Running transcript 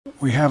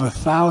We have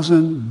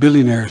 1,000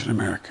 billionaires in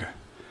America.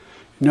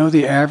 You know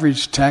the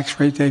average tax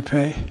rate they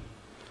pay?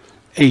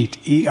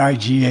 8,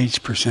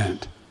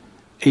 E-I-G-H%.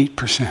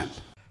 8%.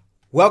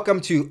 Welcome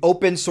to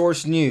Open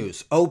Source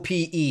News,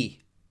 OPE.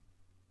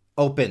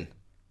 Open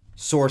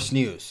Source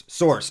News.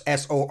 Source,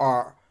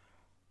 S-O-R-C.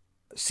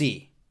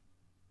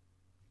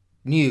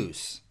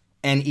 News,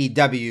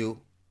 N-E-W.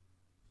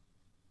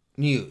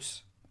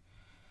 News.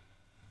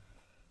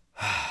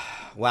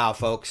 Wow,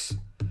 folks.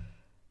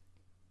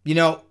 You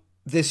know,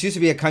 this used to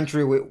be a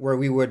country where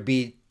we would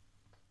be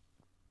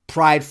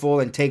prideful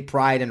and take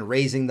pride in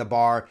raising the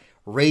bar,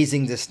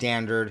 raising the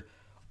standard,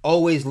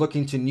 always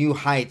looking to new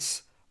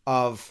heights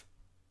of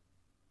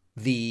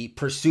the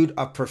pursuit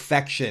of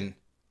perfection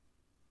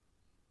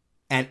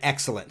and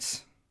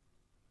excellence.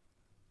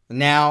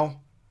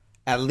 Now,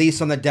 at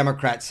least on the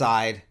Democrat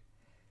side,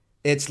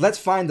 it's let's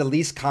find the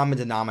least common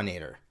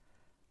denominator.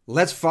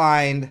 Let's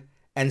find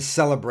and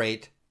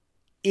celebrate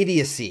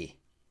idiocy,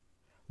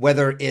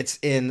 whether it's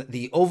in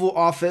the Oval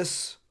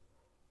Office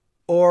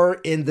or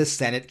in the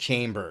Senate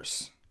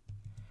chambers.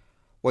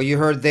 What you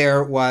heard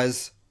there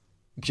was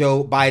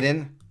Joe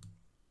Biden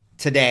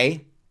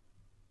today.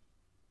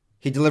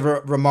 He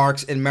delivered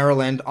remarks in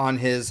Maryland on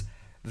his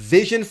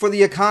vision for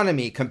the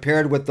economy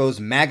compared with those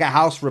MAGA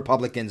House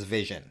Republicans'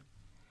 vision.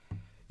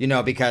 You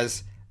know,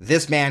 because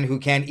this man who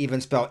can't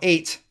even spell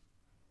 8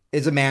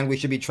 is a man we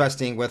should be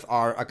trusting with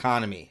our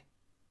economy.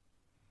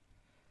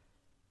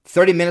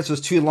 30 minutes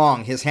was too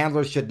long. His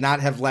handlers should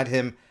not have let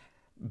him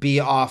be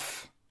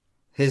off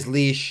his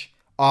leash,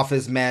 off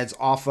his meds,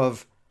 off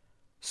of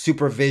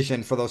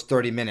supervision for those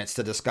 30 minutes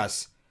to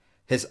discuss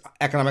his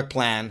economic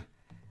plan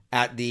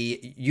at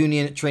the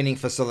Union Training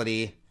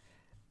Facility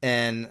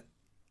in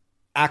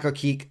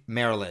Accokeek,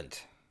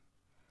 Maryland.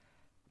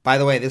 By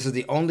the way, this is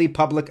the only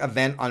public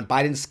event on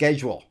Biden's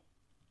schedule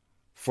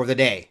for the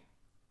day.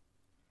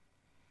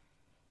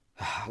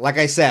 Like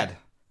I said,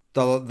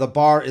 the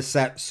bar is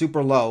set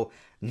super low,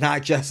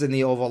 not just in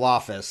the Oval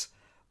Office,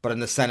 but in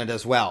the Senate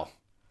as well.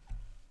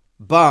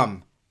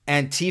 Bum,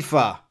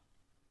 Antifa,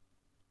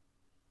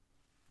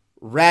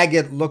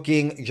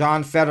 ragged-looking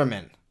John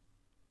Fetterman.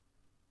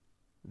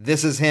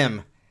 This is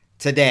him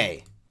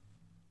today.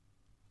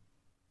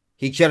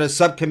 He chaired a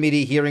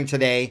subcommittee hearing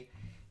today.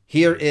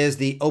 Here is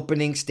the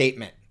opening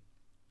statement.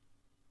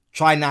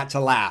 Try not to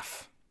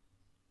laugh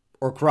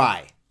or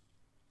cry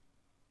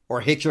or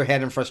hit your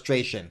head in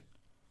frustration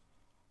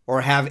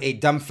or have a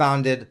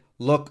dumbfounded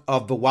look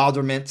of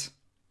bewilderment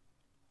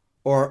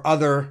or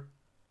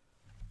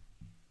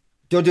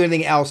don't do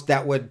anything else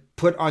that would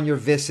put on your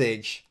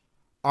visage,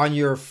 on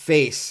your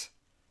face,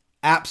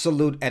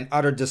 absolute and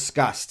utter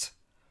disgust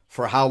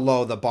for how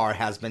low the bar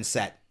has been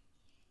set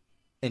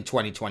in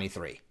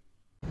 2023.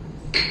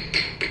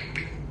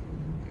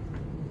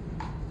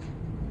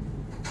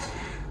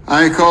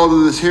 I call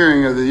to this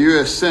hearing of the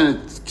U.S.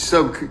 Senate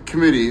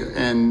Subcommittee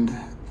on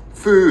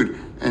Food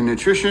and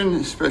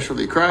Nutrition,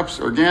 Specialty Crops,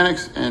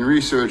 Organics, and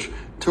Research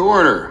to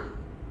order.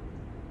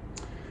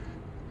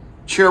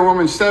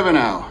 Chairwoman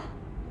Stabenow.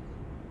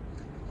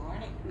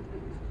 Morning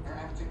or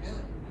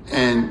afternoon.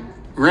 And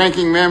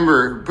Ranking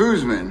Member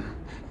Boozman,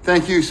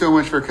 thank you so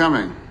much for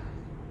coming.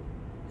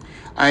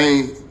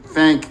 I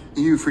thank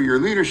you for your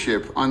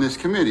leadership on this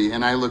committee,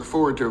 and I look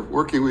forward to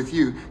working with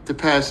you to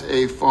pass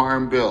a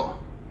farm bill.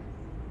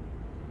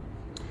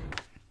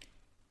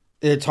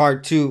 It's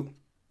hard to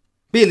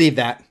believe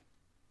that.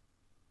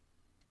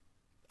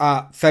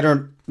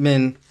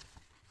 Fetterman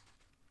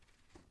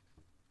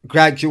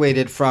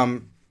graduated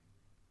from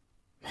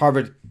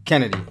Harvard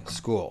Kennedy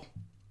School.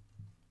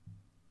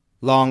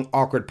 Long,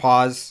 awkward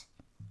pause.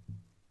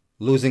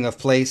 Losing of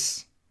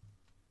place.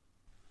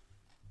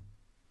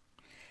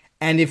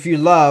 And if you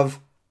love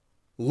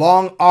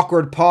long,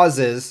 awkward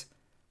pauses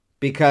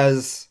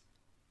because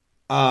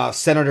a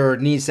senator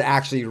needs to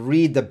actually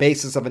read the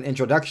basis of an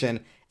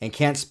introduction and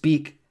can't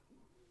speak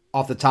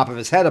off the top of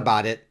his head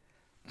about it,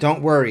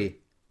 don't worry.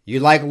 You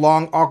like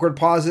long, awkward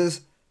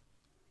pauses?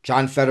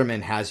 John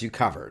Fetterman has you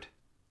covered.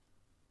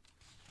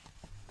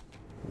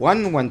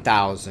 1,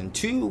 1,000,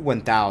 2,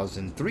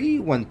 1,000, 3,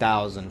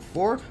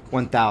 1,004,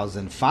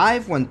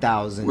 1,005,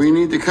 1,000. We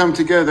need to come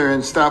together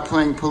and stop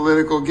playing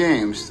political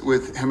games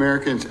with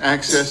Americans'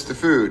 access to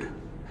food.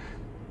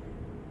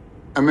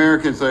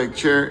 Americans like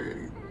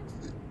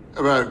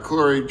about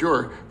Corey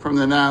Jor from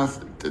the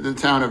north to the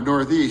town of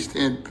Northeast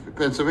in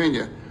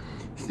Pennsylvania.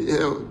 He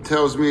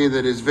tells me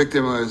that his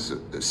victim was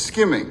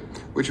skimming,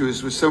 which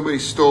was when somebody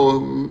stole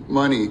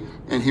money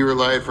and he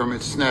relied from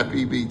its SNAP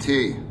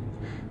EBT.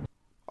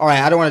 All right,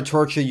 I don't want to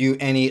torture you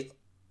any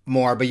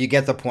more, but you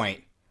get the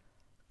point.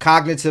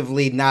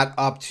 Cognitively not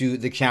up to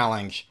the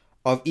challenge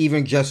of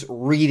even just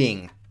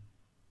reading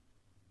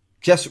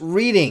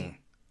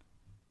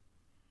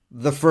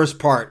the first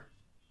part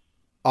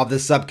of the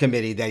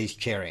subcommittee that he's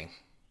chairing.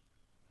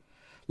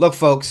 Look,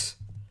 folks,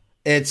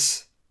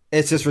 it's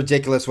just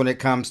ridiculous when it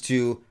comes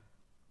to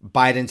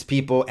Biden's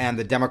people and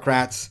the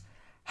Democrats.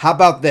 How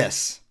about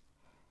this?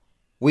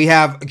 We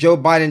have Joe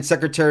Biden,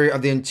 Secretary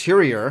of the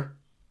Interior,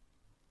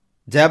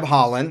 Deb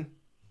Haaland,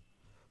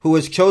 who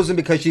was chosen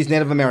because she's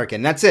Native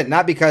American. That's it.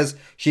 Not because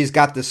she's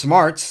got the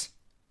smarts.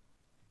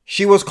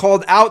 She was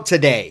called out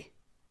today.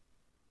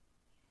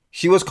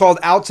 She was called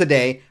out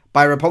today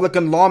by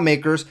Republican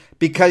lawmakers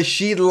because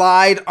she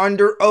lied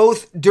under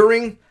oath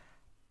during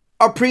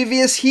a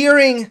previous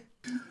hearing.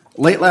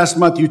 Late last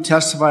month, you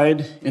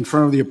testified in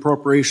front of the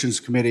Appropriations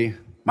Committee.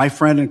 My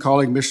friend and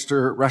colleague,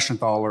 Mr.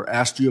 Reschenthaler,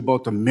 asked you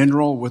about the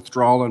mineral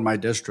withdrawal in my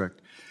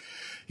district.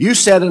 You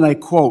said, and I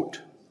quote,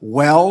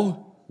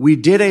 "Well, we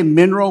did a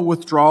mineral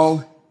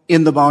withdrawal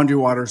in the boundary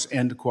waters,"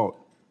 end quote.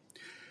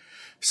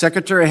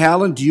 Secretary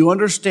Haaland, do you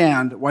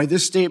understand why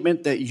this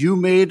statement that you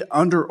made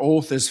under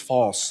oath is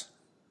false?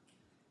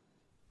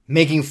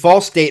 Making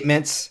false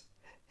statements,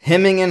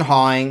 hemming and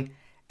hawing,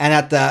 and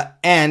at the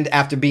end,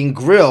 after being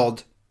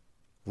grilled,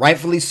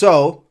 rightfully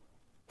so,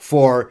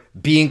 for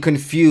being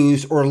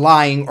confused or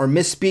lying or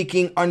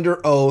misspeaking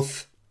under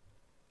oath,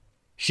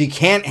 she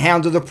can't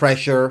handle the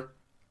pressure,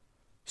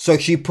 so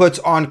she puts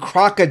on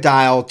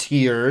crocodile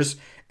tears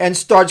and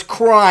starts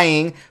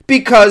crying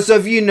because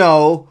of,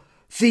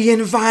 the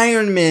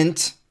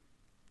environment.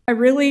 I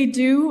really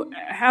do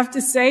have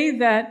to say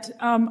that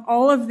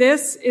all of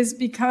this is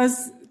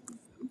because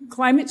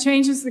climate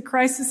change is the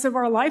crisis of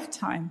our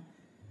lifetime.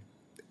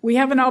 We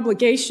have an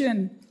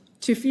obligation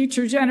to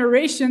future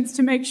generations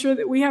to make sure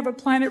that we have a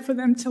planet for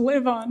them to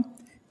live on.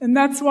 And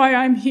that's why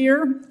I'm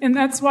here, and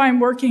that's why I'm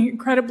working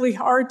incredibly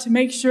hard to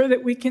make sure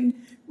that we can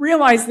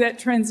realize that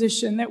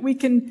transition, that we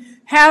can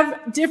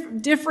have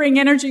differing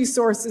energy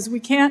sources. We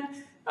can't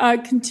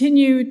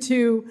continue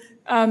to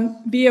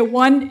be a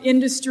one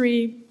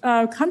industry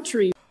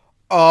country.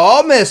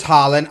 Oh, Miss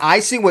Haaland, I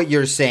see what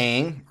you're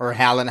saying, or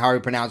Haaland, how you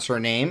pronounce her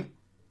name.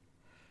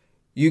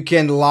 You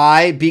can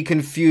lie, be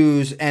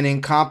confused, and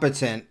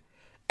incompetent,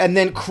 and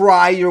then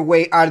cry your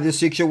way out of the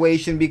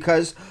situation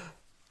because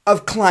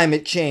of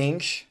climate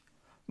change.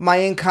 My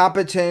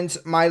incompetence,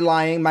 my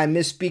lying, my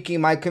misspeaking,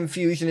 my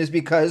confusion is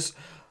because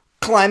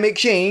climate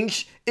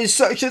change is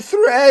such a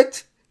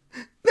threat.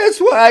 That's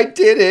why I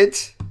did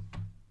it.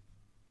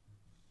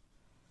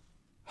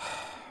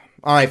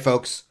 All right,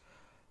 folks.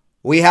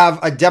 We have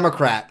a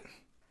Democrat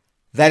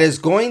that is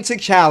going to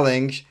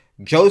challenge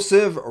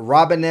Joseph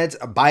Robinette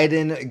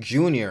Biden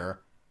Jr.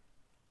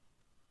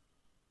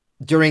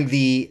 during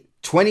the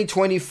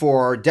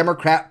 2024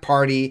 Democrat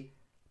Party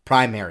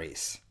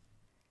primaries.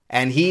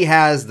 And he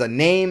has the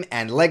name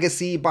and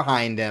legacy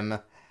behind him,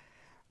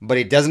 but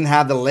he doesn't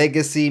have the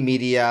legacy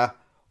media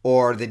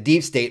or the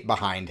deep state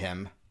behind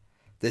him.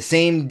 The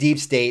same deep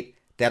state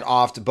that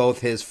offed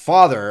both his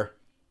father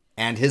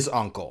and his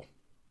uncle.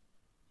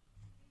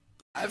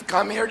 I've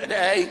come here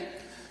today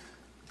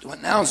to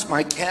announce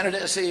my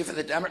candidacy for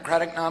the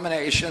Democratic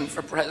nomination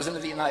for President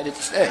of the United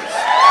States.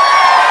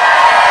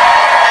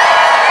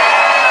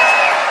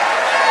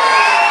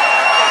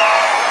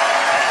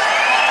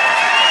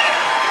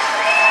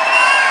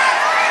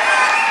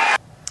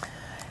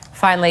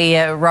 Finally,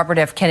 Robert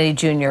F. Kennedy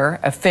Jr.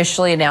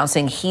 officially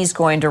announcing he's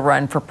going to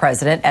run for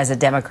president as a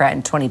Democrat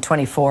in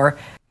 2024.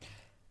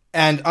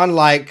 And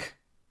unlike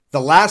the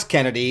last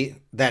Kennedy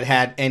that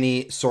had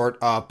any sort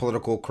of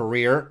political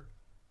career,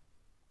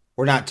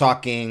 we're not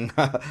talking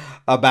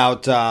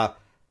about the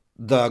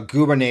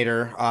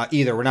gubernator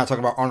either. We're not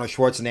talking about Arnold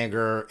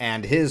Schwarzenegger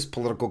and his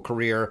political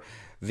career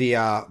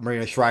via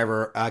Marina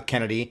Shriver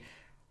Kennedy.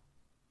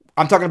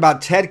 I'm talking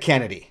about Ted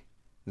Kennedy.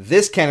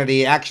 This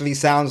Kennedy actually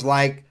sounds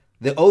like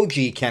the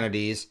OG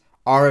Kennedys,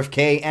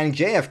 RFK and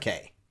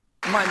JFK.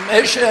 My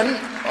mission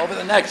over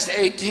the next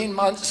 18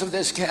 months of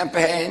this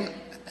campaign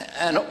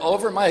and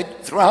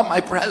throughout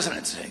my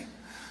presidency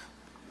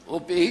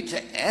will be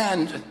to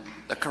end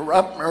the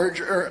corrupt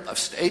merger of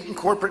state and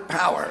corporate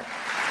power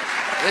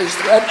that is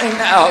threatening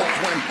now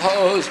to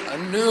impose a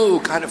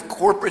new kind of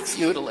corporate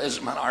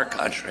feudalism in our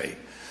country,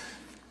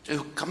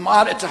 to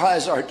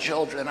commoditize our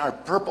children, our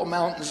Purple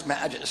Mountain's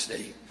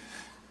majesty,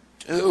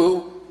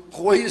 to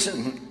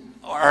poison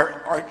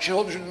our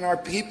children and our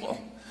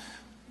people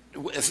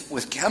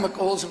with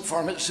chemicals and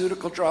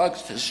pharmaceutical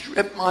drugs, to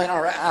strip mine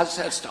our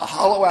assets, to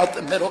hollow out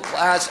the middle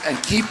class,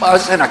 and keep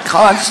us in a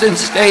constant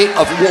state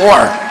of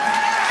war.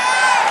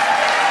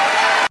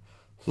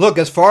 Look,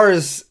 as far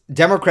as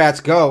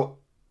Democrats go,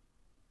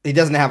 he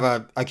doesn't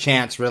have a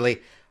chance,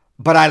 really.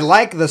 But I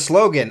like the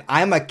slogan,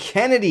 I'm a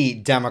Kennedy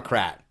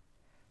Democrat,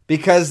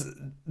 because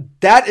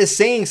that is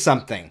saying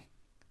something,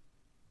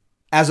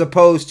 as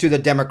opposed to the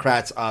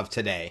Democrats of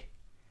today.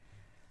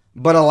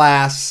 But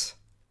alas,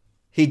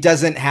 he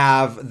doesn't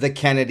have the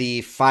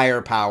Kennedy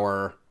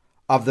firepower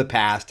of the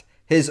past.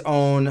 His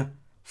own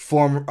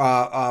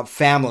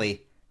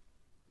family,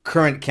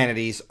 current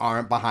Kennedys,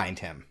 aren't behind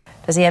him.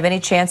 Does he have any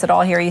chance at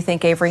all here, you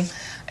think, Avery?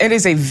 It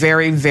is a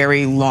very,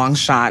 very long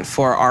shot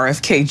for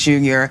RFK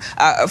Jr.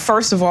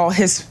 First of all,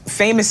 his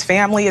famous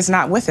family is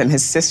not with him.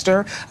 His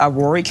sister,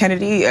 Rory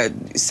Kennedy,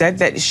 said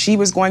that she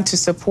was going to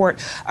support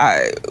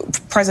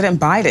President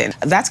Biden.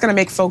 That's going to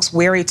make folks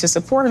wary to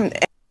support him.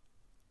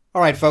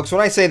 All right, folks,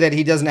 when I say that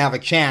he doesn't have a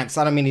chance,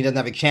 I don't mean he doesn't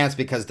have a chance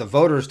because the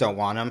voters don't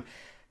want him.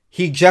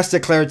 He just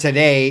declared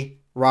today,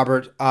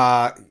 Robert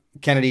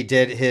Kennedy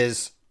did,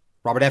 his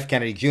Robert F.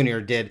 Kennedy Jr.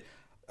 did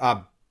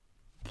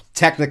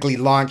technically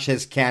launch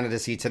his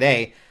candidacy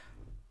today,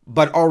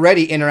 but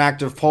already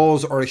interactive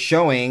polls are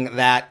showing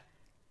that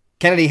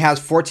Kennedy has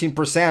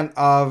 14%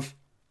 of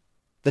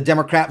the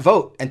Democrat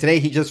vote, and today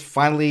he just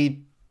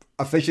finally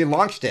officially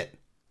launched it.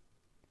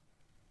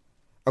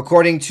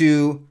 According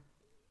to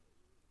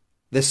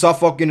the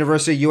Suffolk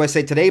University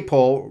USA Today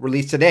poll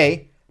released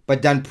today,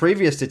 but done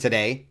previous to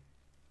today,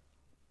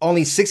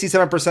 only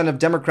 67% of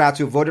Democrats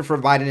who voted for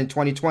Biden in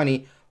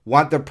 2020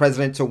 want the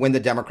president to win the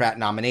Democrat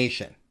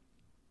nomination.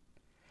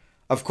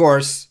 Of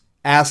course,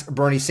 ask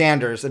Bernie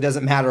Sanders. It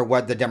doesn't matter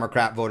what the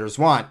Democrat voters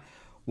want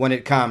when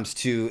it comes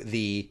to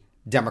the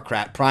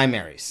Democrat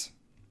primaries.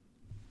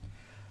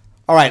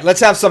 All right, let's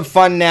have some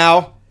fun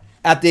now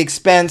at the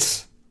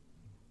expense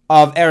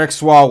of Eric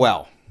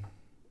Swalwell.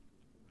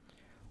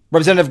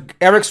 Representative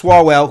Eric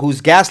Swalwell,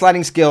 whose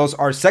gaslighting skills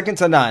are second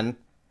to none,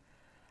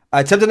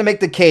 attempted to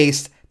make the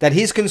case that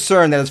he's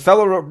concerned that his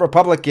fellow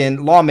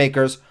Republican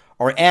lawmakers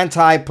are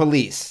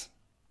anti-police,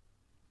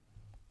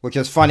 which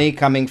is funny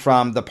coming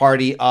from the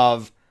party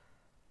of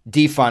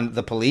defund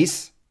the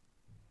police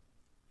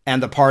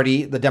and the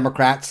party, the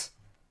Democrats,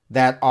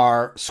 that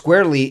are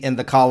squarely in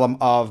the column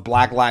of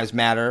Black Lives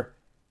Matter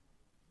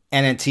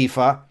and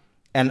Antifa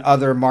and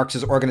other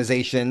Marxist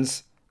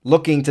organizations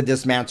looking to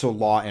dismantle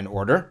law and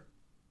order.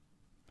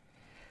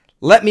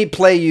 Let me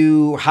play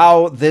you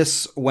how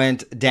this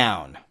went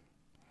down.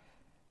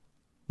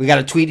 We got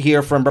a tweet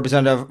here from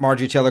Representative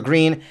Marjorie Taylor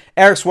Greene.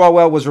 Eric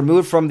Swalwell was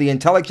removed from the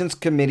Intelligence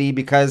Committee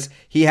because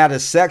he had a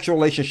sexual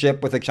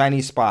relationship with a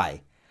Chinese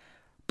spy.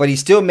 But he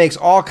still makes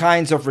all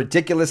kinds of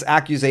ridiculous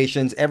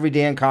accusations every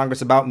day in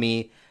Congress about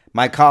me,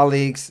 my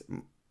colleagues,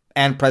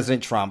 and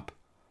President Trump.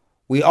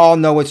 We all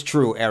know it's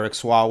true, Eric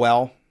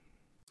Swalwell.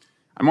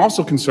 I'm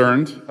also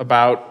concerned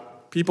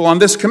about people on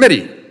this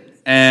committee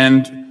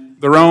and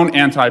their own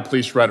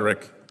anti-police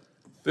rhetoric.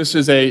 This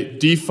is a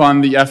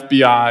defund the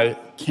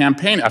FBI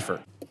campaign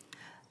effort.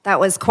 That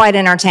was quite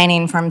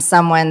entertaining from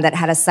someone that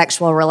had a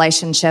sexual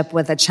relationship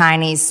with a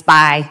Chinese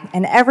spy,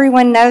 and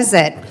everyone knows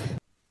it.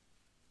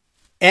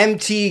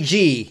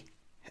 MTG,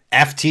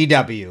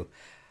 FTW.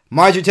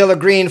 Marjorie Taylor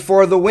Greene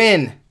for the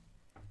win.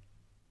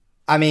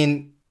 I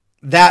mean,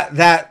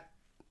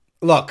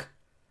 look,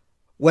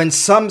 when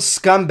some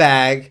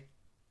scumbag,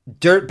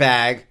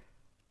 dirtbag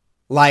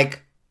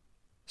like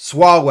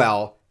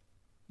Swalwell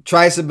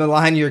tries to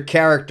malign your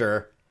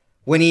character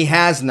when he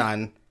has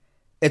none,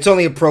 it's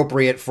only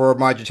appropriate for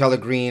Marjorie Taylor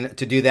Greene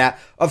to do that.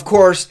 Of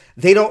course,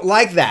 they don't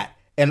like that.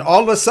 And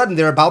all of a sudden,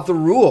 they're about the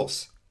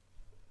rules.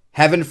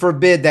 Heaven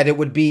forbid that it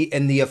would be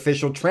in the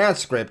official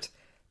transcript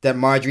that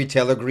Marjorie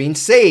Taylor Greene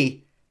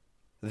say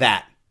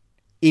that,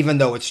 even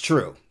though it's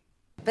true.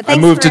 I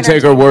move to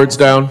take her words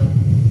down.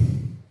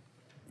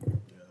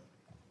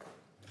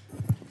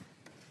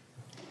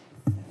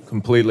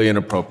 Completely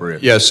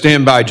inappropriate. Yeah,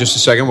 stand by just a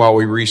second while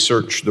we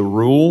research the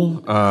rule.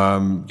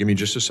 Give me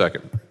just a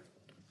second.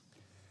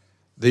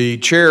 The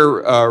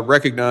chair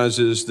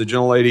recognizes the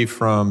gentlelady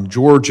from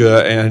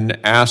Georgia and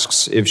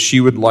asks if she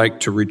would like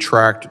to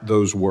retract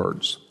those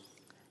words.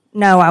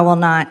 No, I will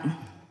not.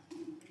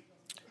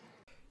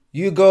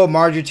 You go,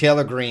 Marjorie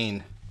Taylor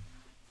Greene.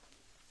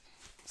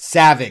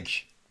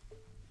 Savage.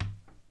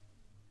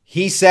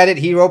 He said it.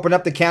 He opened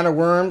up the can of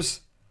worms.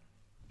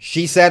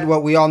 She said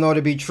what we all know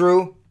to be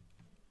true.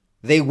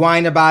 They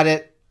whine about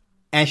it,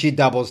 and she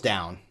doubles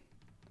down.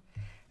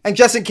 And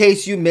just in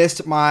case you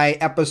missed my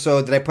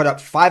episode that I put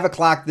up 5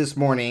 o'clock this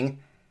morning,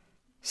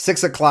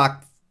 6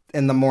 o'clock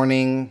in the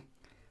morning,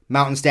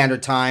 Mountain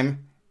Standard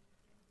Time,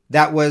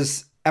 that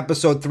was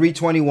episode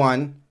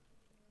 321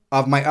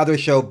 of my other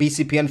show,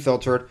 BCP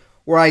Unfiltered,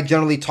 where I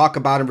generally talk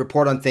about and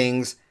report on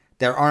things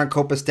that aren't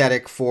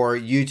copacetic for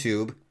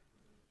YouTube.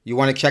 You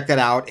want to check that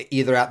out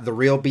either at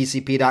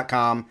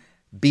therealbcp.com,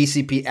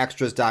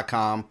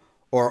 bcpextras.com,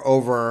 or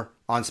over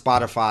on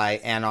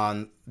Spotify and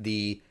on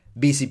the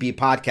BCP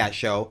podcast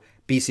show,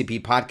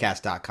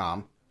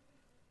 bcppodcast.com.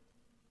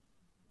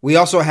 We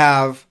also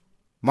have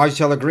Marjorie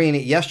Taylor Greene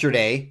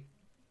yesterday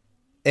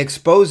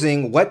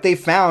exposing what they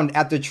found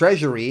at the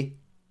Treasury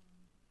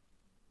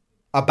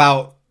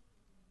about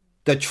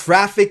the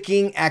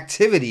trafficking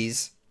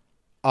activities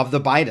of the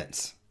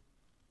Bidens.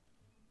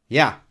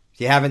 Yeah, if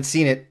you haven't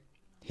seen it,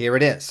 here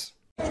it is.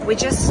 We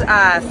just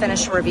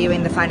finished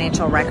reviewing the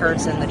financial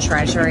records in the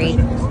Treasury.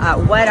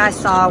 What I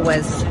saw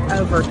was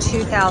over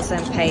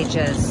 2,000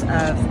 pages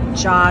of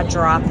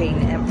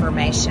jaw-dropping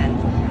information.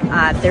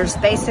 There's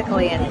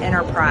basically an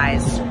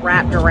enterprise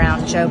wrapped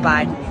around Joe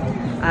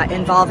Biden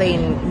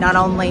involving not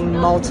only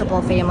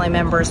multiple family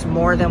members,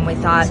 more than we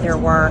thought there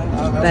were,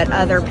 but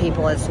other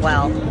people as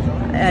well.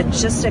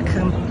 Just a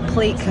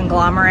complete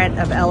conglomerate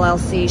of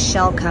LLC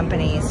shell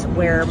companies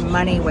where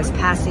money was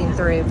passing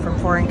through from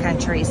foreign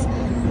countries,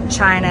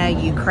 China,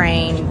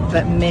 Ukraine,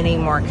 but many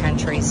more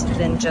countries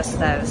than just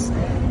those.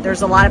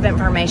 There's a lot of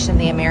information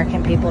the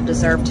American people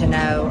deserve to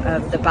know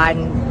of the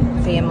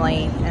Biden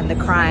family and the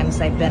crimes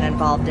they've been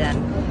involved in.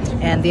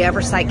 And the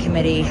Oversight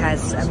Committee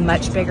has a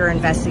much bigger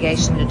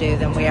investigation to do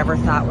than we ever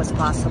thought was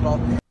possible.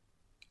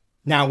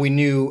 Now, we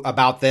knew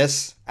about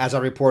this, as I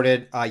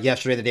reported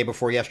yesterday, the day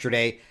before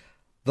yesterday,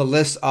 the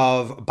list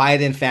of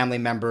Biden family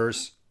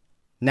members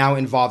now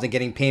involved in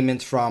getting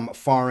payments from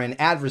foreign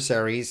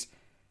adversaries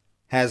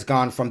has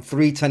gone from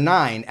 3 to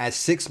 9, as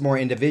 6 more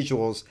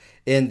individuals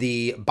in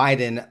the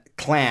Biden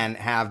clan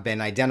have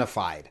been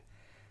identified.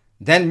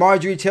 Then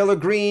Marjorie Taylor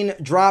Greene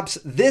drops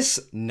this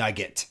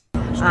nugget.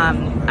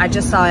 I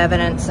just saw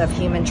evidence of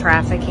human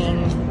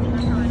trafficking.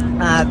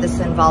 This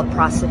involved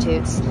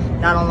prostitutes,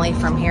 not only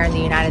from here in the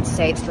United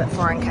States, but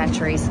foreign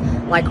countries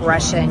like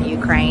Russia and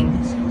Ukraine.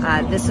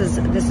 This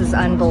is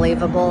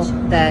unbelievable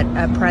that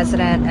a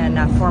president and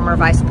a former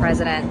vice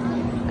president,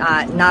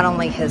 not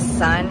only his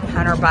son,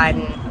 Hunter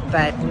Biden,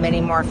 but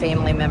many more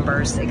family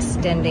members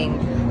extending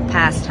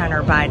past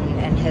Hunter Biden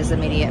and his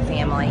immediate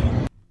family.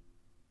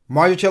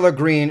 Marjorie Taylor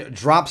Greene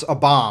drops a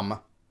bomb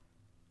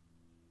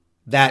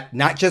that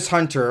not just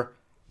Hunter,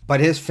 but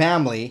his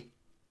family,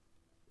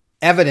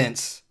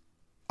 evidence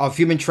of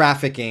human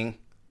trafficking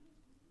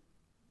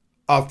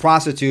of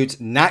prostitutes,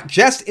 not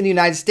just in the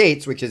United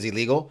States, which is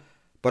illegal,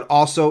 but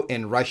also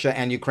in Russia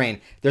and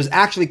Ukraine. There's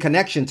actually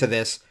connection to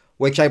this,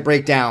 which I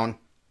break down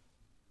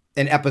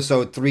in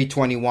episode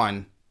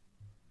 321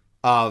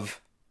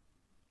 of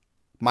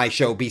my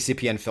show,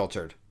 BCP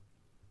Unfiltered.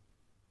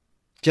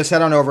 Just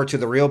head on over to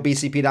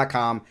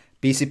therealbcp.com,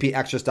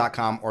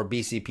 bcpextras.com, or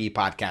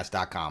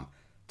bcppodcast.com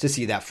to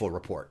see that full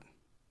report.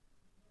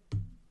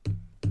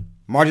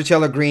 Marjorie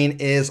Taylor Greene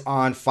is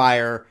on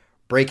fire,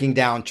 breaking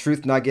down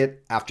truth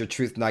nugget after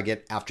truth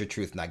nugget after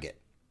truth nugget.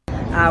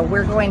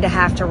 We're going to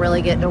have to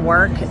really get to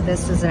work.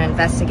 This is an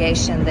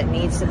investigation that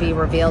needs to be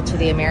revealed to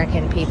the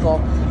American people.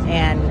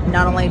 And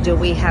not only do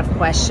we have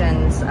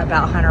questions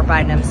about Hunter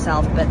Biden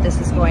himself, but this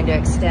is going to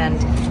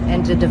extend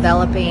into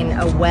developing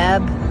a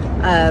web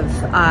of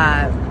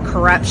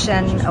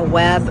corruption, a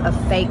web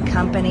of fake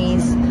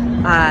companies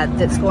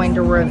that's going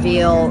to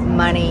reveal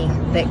money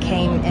that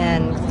came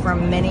in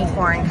from many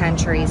foreign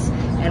countries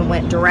and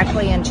went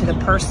directly into the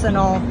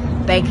personal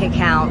bank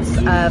accounts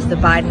of the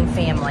Biden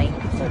family,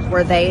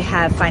 where they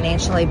have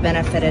financially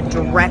benefited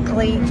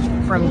directly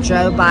from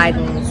Joe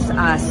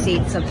Biden's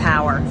seats of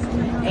power.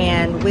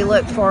 And we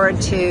look forward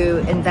to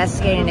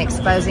investigating and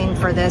exposing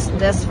for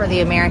this for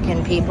the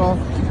American people,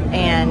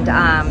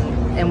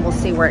 and we'll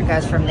see where it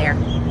goes from there.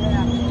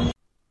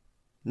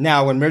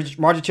 Now, when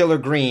Marjorie Taylor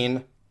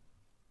Greene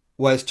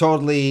was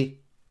totally,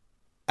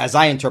 as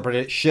I interpret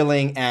it,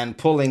 shilling and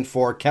pulling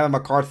for Kevin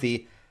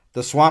McCarthy,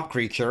 the swamp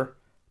creature,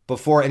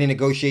 before any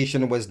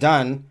negotiation was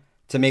done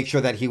to make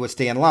sure that he would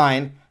stay in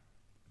line,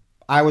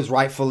 I was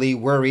rightfully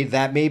worried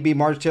that maybe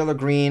Marjorie Taylor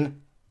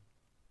Greene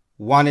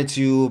wanted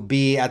to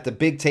be at the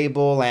big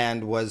table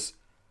and was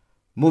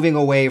moving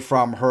away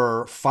from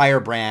her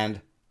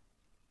firebrand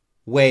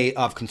way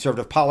of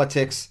conservative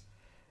politics.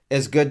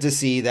 It's good to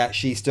see that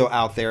she's still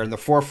out there in the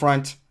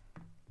forefront,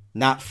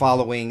 not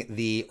following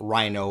the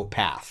rhino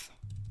path.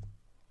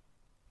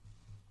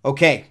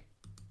 Okay,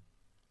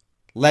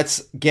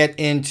 let's get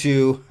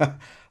into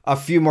a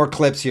few more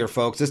clips here,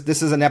 folks.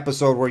 This is an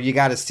episode where you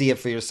got to see it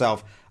for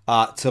yourself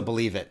to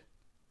believe it.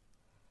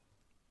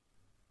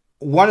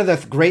 One of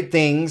the great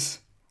things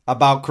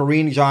about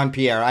Greene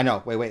Jean-Pierre, I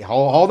know, wait,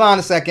 hold on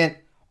a second.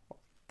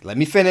 Let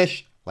me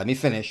finish. One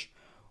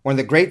of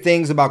the great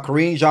things about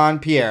Greene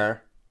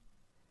Jean-Pierre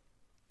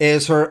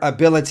is her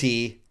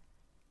ability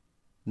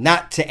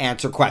not to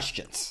answer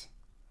questions.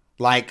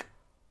 Like,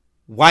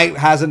 why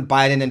hasn't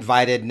Biden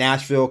invited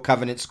Nashville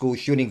Covenant School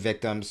shooting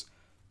victims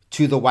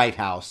to the White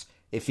House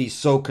if he's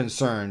so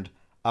concerned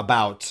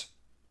about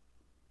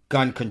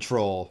gun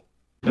control?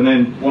 And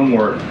then one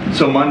more.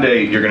 So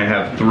Monday, you're going to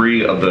have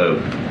 3 of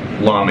the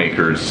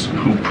lawmakers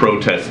who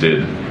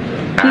protested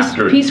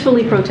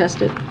peacefully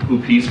protested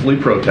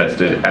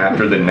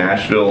after the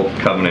Nashville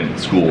Covenant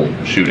School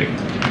shooting.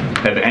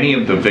 Have any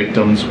of the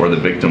victims or the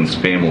victims'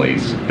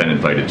 families been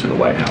invited to the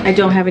White House? I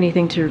don't have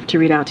anything to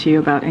read out to you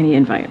about any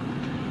invite.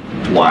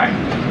 Why?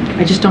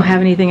 I just don't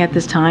have anything at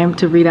this time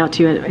to read out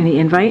to you any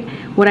invite.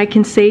 What I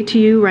can say to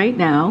you right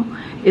now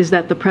is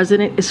that the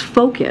president is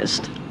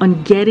focused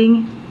on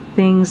getting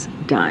things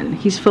done.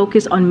 He's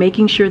focused on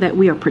making sure that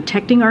we are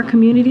protecting our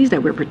communities,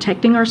 that we're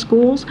protecting our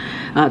schools,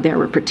 that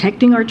we're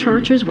protecting our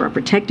churches, we're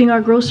protecting our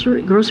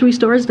grocery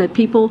stores, that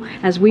people,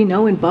 as we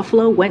know in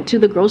Buffalo, went to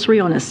the grocery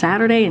on a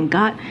Saturday and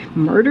got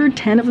murdered.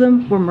 10 of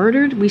them were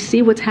murdered. We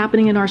see what's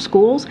happening in our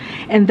schools.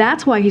 And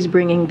that's why he's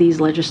bringing these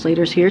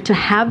legislators here, to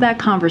have that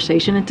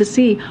conversation and to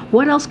see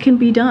what else can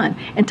be done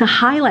and to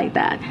highlight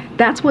that.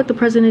 That's what the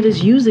president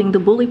is using the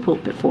bully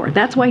pulpit for.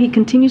 That's why he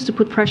continues to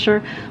put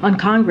pressure on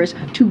Congress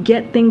to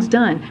get things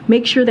done.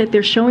 Make sure that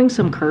they're showing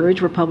some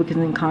courage,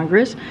 Republicans in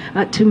Congress,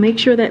 to make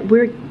sure that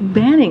we're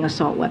banning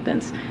assault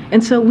weapons.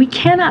 And so we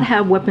cannot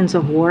have weapons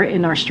of war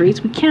in our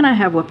streets. We cannot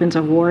have weapons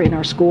of war in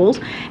our schools.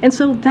 And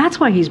so that's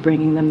why he's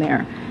bringing them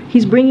there.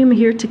 He's bringing them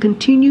here to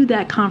continue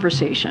that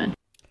conversation.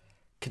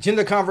 Continue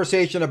the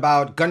conversation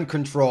about gun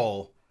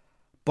control,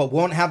 but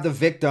won't have the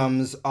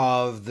victims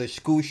of the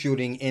school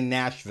shooting in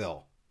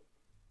Nashville.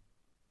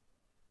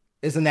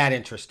 Isn't that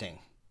interesting?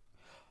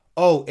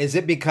 Oh, is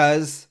it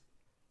because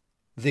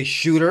the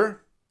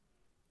shooter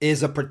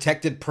is a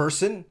protected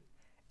person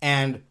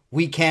and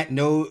we can't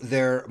know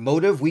their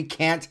motive. We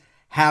can't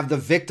have the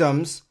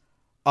victims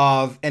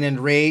of an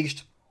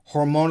enraged,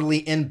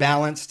 hormonally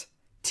imbalanced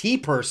T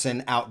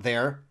person out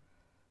there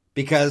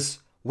because,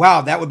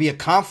 wow, that would be a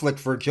conflict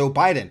for Joe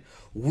Biden.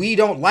 We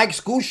don't like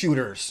school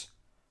shooters.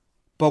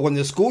 But when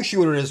the school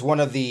shooter is one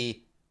of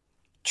the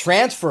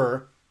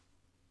transfer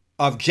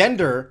of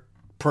gender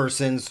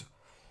persons,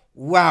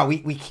 wow,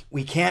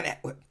 we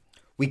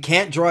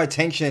can't draw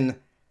attention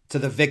to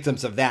the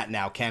victims of that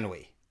now, can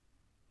we?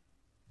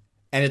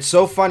 And it's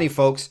so funny,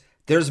 folks.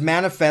 There's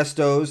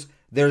manifestos,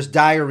 there's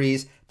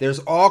diaries, there's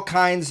all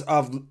kinds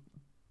of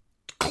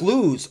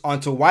clues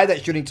onto why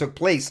that shooting took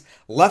place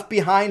left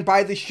behind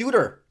by the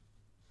shooter.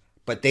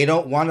 But they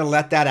don't want to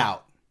let that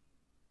out.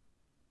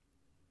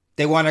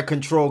 They want to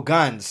control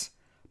guns,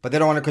 but they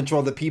don't want to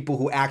control the people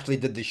who actually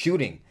did the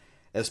shooting.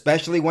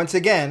 Especially, once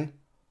again,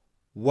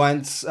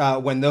 when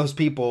those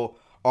people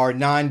are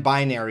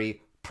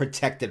non-binary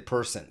protected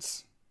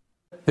persons.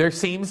 There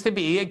seems to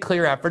be a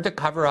clear effort to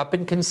cover up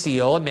and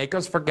conceal and make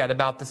us forget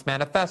about this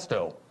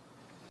manifesto.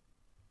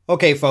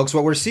 Okay, folks,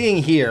 what we're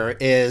seeing here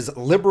is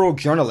liberal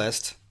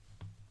journalist,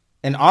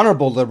 an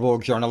honorable liberal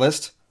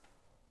journalist,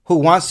 who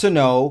wants to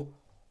know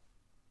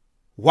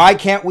why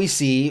can't we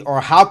see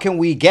or how can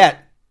we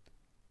get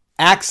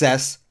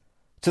access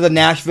to the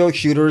Nashville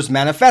Shooters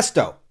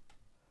Manifesto.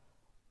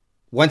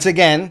 Once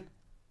again,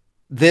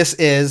 this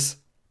is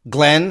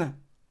Glenn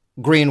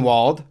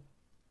Greenwald,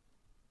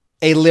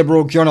 a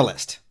liberal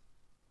journalist,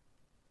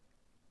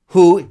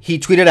 who he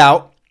tweeted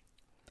out,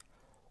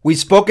 "We've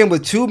spoken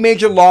with two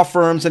major law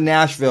firms in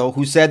Nashville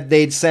who said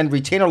they'd send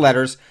retainer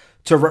letters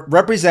to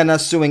represent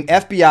us suing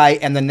FBI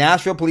and the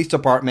Nashville Police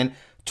Department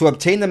to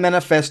obtain the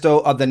manifesto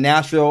of the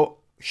Nashville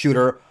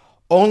shooter,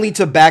 only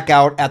to back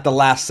out at the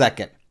last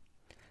second.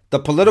 The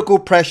political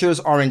pressures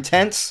are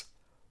intense.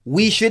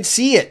 We should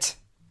see it."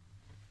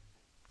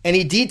 And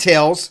he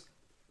details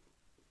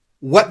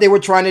what they were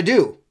trying to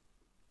do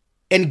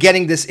in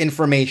getting this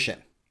information.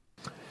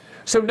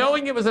 So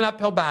knowing it was an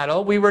uphill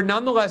battle, we were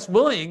nonetheless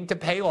willing to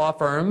pay law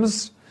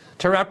firms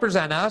to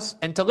represent us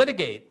and to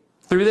litigate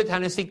through the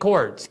Tennessee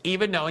courts,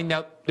 even knowing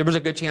that there was a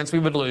good chance we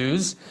would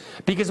lose,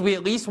 because we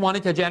at least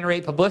wanted to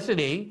generate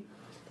publicity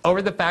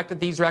over the fact that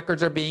these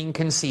records are being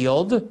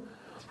concealed.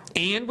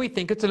 And we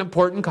think it's an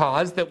important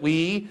cause that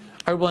we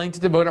are willing to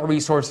devote our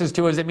resources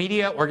to as a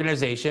media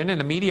organization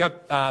and a media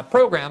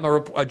program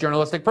or a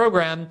journalistic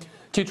program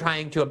to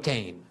trying to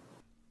obtain.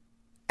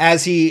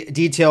 As he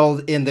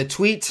detailed in the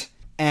tweet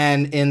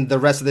and in the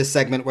rest of this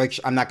segment, which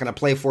I'm not going to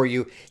play for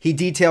you, he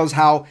details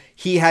how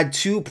he had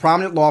two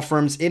prominent law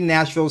firms in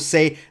Nashville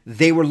say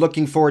they were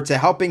looking forward to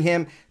helping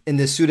him in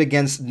the suit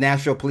against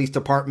Nashville Police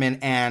Department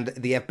and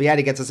the FBI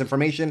to get this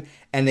information,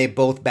 and they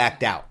both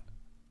backed out.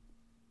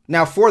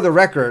 Now, for the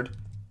record,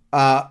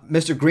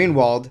 Mr.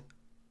 Greenwald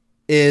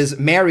is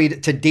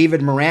married to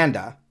David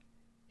Miranda.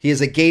 He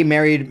is a gay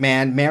married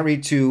man,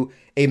 married to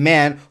a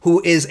man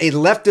who is a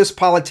leftist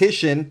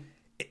politician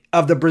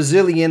of the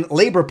Brazilian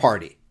Labor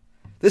Party.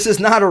 This is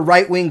not a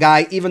right-wing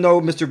guy, even though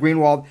Mr.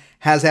 Greenwald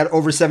has had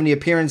over 70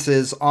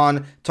 appearances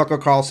on Tucker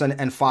Carlson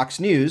and Fox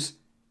News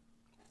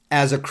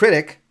as a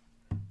critic.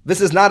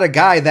 This is not a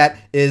guy that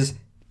is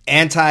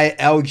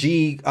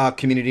anti-LG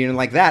community and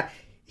like that.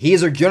 He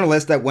is a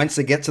journalist that wants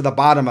to get to the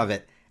bottom of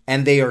it,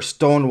 and they are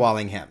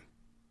stonewalling him.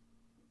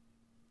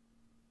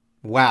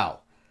 Wow.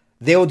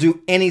 They will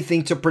do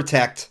anything to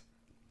protect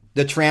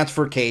the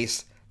transfer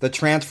case, the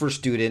transfer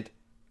student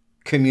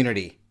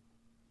community,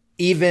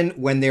 even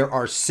when there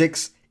are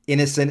 6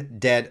 innocent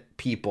dead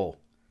people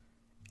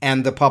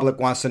and the public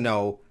wants to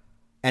know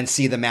and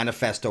see the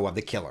manifesto of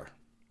the killer.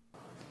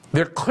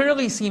 There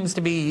clearly seems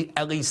to be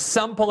at least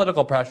some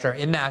political pressure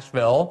in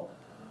Nashville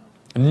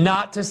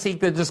not to seek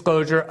the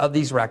disclosure of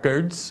these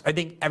records. I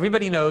think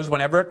everybody knows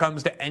whenever it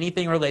comes to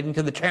anything relating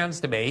to the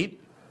trans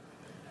debate,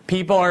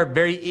 people are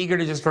very eager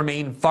to just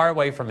remain far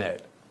away from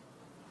it.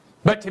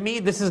 But to me,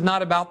 this is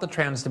not about the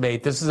trans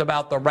debate. This is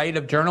about the right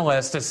of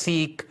journalists to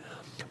seek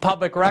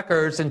public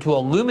records and to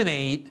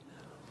illuminate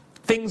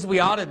things we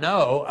ought to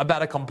know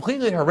about a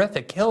completely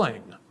horrific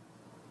killing.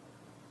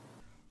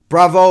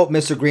 Bravo,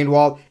 Mr.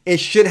 Greenwald. It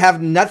should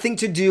have nothing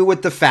to do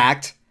with the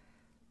fact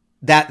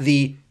that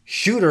the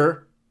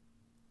shooter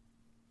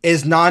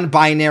is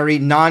non-binary,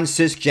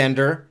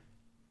 non-cisgender.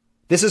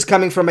 This is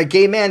coming from a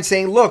gay man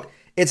saying, look,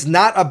 it's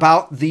not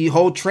about the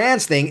whole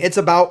trans thing. It's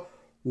about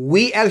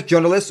we as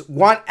journalists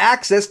want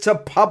access to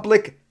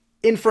public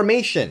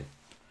information.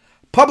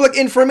 Public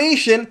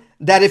information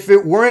that if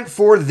it weren't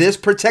for this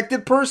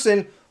protected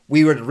person,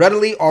 we would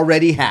readily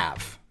already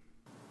have.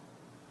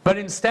 But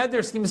instead,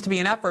 there seems to be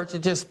an effort to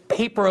just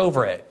paper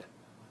over it,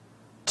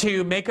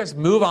 to make us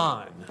move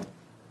on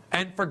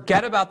and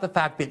forget about the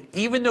fact that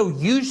even though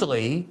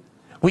usually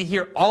we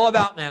hear all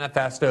about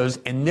manifestos,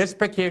 in this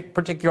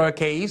particular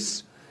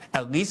case,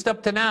 at least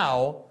up to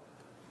now,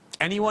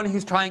 anyone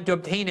who's trying to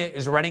obtain it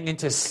is running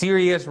into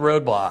serious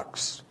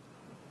roadblocks.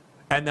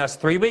 And thus,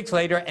 3 weeks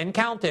later and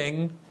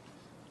counting,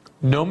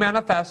 no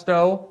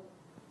manifesto,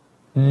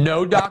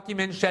 No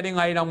documents shedding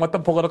light on what the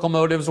political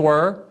motives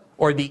were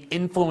or the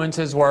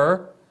influences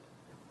were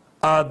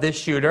of this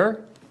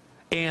shooter.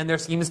 And there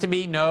seems to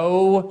be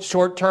no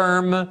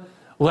short-term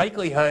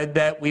likelihood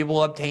that we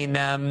will obtain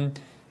them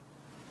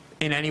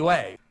in any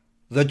way.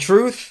 The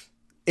truth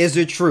is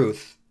the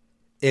truth.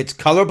 It's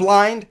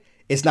colorblind.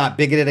 It's not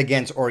bigoted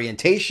against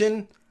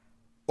orientation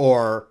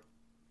or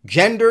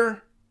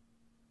gender.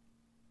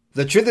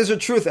 The truth is the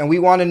truth, and we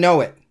want to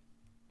know it.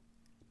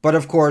 But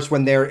of course,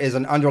 when there is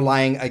an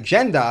underlying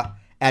agenda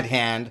at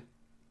hand,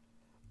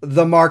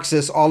 the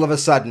Marxists all of a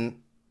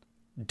sudden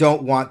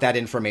don't want that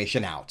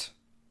information out.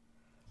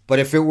 But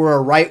if it were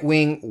a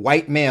right-wing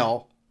white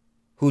male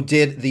who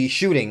did the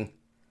shooting,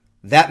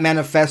 that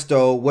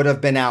manifesto would have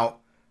been out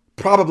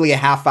probably a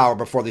half hour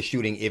before the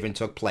shooting even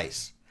took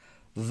place.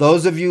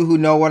 Those of you who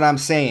know what I'm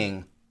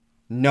saying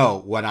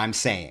know what I'm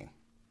saying.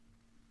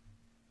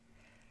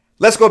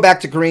 Let's go back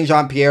to Karine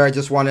Jean-Pierre. I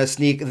just want to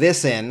sneak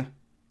this in.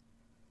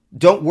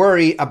 Don't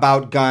worry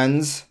about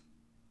guns,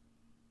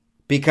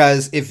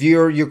 because if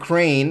you're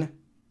Ukraine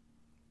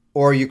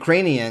or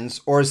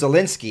Ukrainians or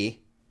Zelensky,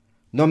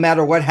 no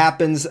matter what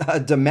happens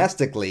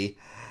domestically,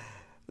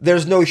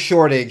 there's no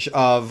shortage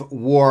of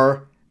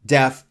war,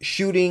 death,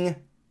 shooting,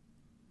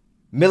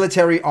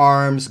 military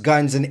arms,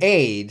 guns, and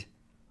aid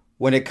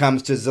when it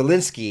comes to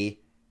Zelensky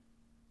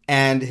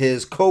and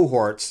his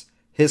cohorts,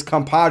 his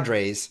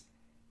compadres,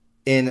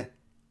 in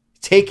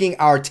taking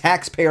our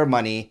taxpayer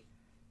money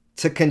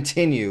to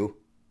continue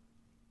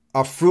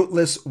a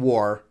fruitless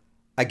war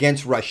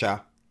against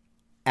Russia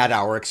at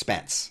our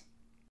expense.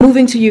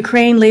 Moving to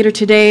Ukraine later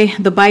today,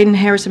 the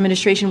Biden-Harris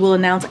administration will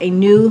announce a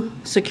new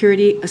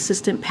security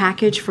assistance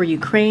package for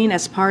Ukraine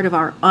as part of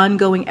our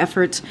ongoing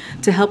efforts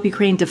to help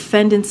Ukraine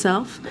defend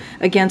itself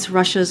against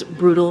Russia's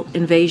brutal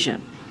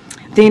invasion.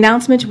 The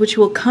announcement, which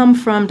will come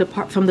from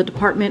the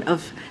Department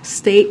of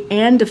State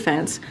and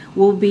Defense,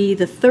 will be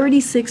the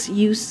 36th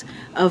use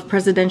of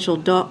presidential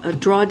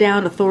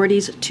drawdown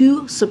authorities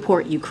to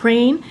support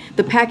Ukraine.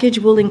 The package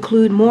will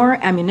include more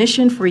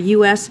ammunition for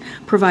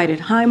U.S.-provided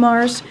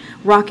HIMARS,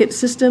 rocket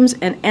systems,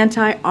 and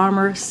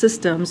anti-armor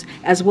systems,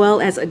 as well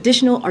as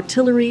additional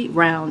artillery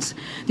rounds.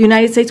 The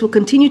United States will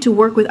continue to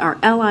work with our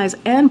allies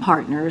and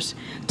partners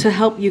to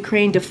help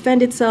Ukraine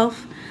defend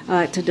itself,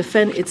 to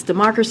defend its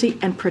democracy,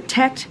 and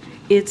protect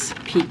its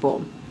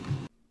people.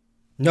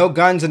 No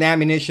guns and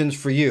ammunitions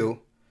for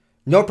you.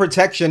 No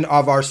protection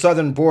of our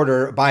southern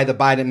border by the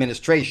Biden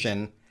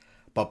administration,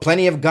 but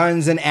plenty of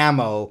guns and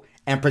ammo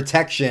and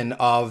protection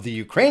of the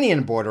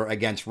Ukrainian border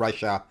against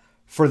Russia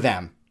for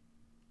them.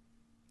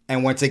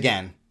 And once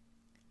again,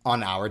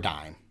 on our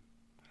dime.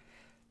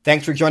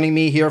 Thanks for joining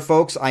me here,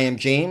 folks. I am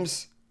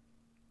James,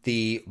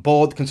 the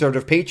bold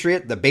conservative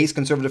patriot, the base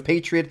conservative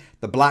patriot,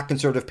 the black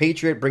conservative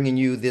patriot, bringing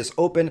you this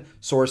open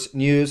source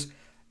news.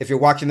 If you're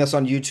watching this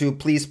on YouTube,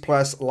 please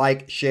press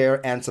like,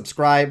 share, and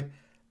subscribe.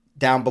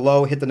 Down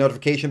below, hit the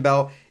notification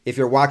bell. If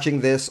you're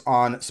watching this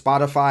on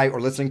Spotify or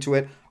listening to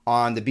it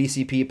on the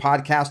BCP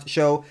podcast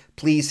show,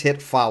 please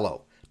hit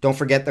follow. Don't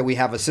forget that we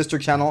have a sister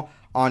channel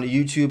on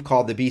YouTube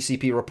called the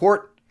BCP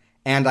Report,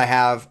 and I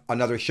have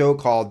another show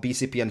called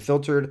BCP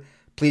Unfiltered.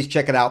 Please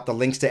check it out. The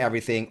links to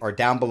everything are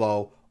down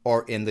below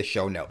or in the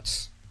show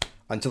notes.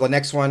 Until the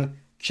next one,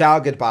 ciao,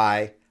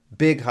 goodbye,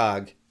 big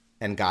hug,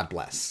 and God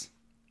bless.